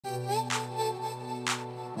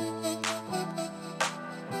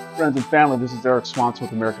friends and family. This is Eric Swanson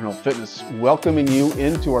with American Home Fitness, welcoming you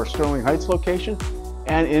into our Sterling Heights location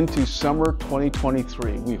and into summer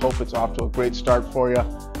 2023. We hope it's off to a great start for you.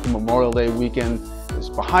 The Memorial Day weekend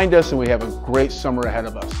is behind us and we have a great summer ahead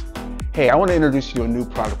of us. Hey, I want to introduce you to a new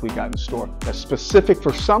product we got in store that's specific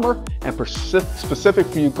for summer and specific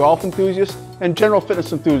for you golf enthusiasts and general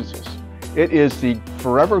fitness enthusiasts. It is the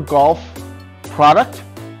Forever Golf product.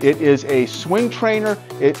 It is a swing trainer.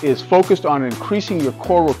 It is focused on increasing your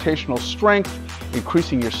core rotational strength,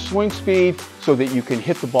 increasing your swing speed so that you can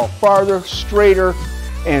hit the ball farther, straighter,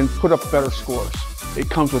 and put up better scores. It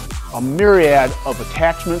comes with a myriad of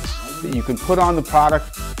attachments that you can put on the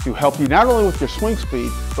product to help you not only with your swing speed,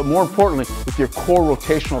 but more importantly, with your core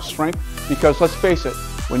rotational strength. Because let's face it,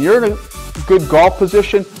 when you're in a good golf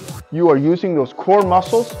position, you are using those core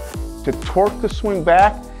muscles to torque the swing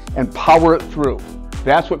back and power it through.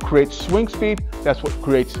 That's what creates swing speed. That's what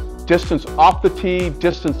creates distance off the tee,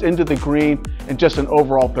 distance into the green, and just an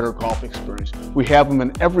overall better golf experience. We have them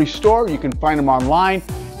in every store. You can find them online.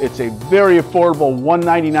 It's a very affordable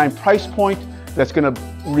 $199 price point that's going to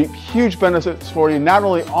reap huge benefits for you, not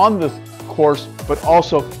only on the course, but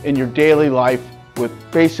also in your daily life with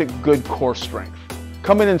basic good core strength.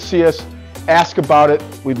 Come in and see us, ask about it.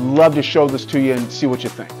 We'd love to show this to you and see what you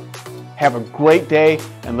think. Have a great day,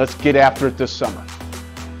 and let's get after it this summer.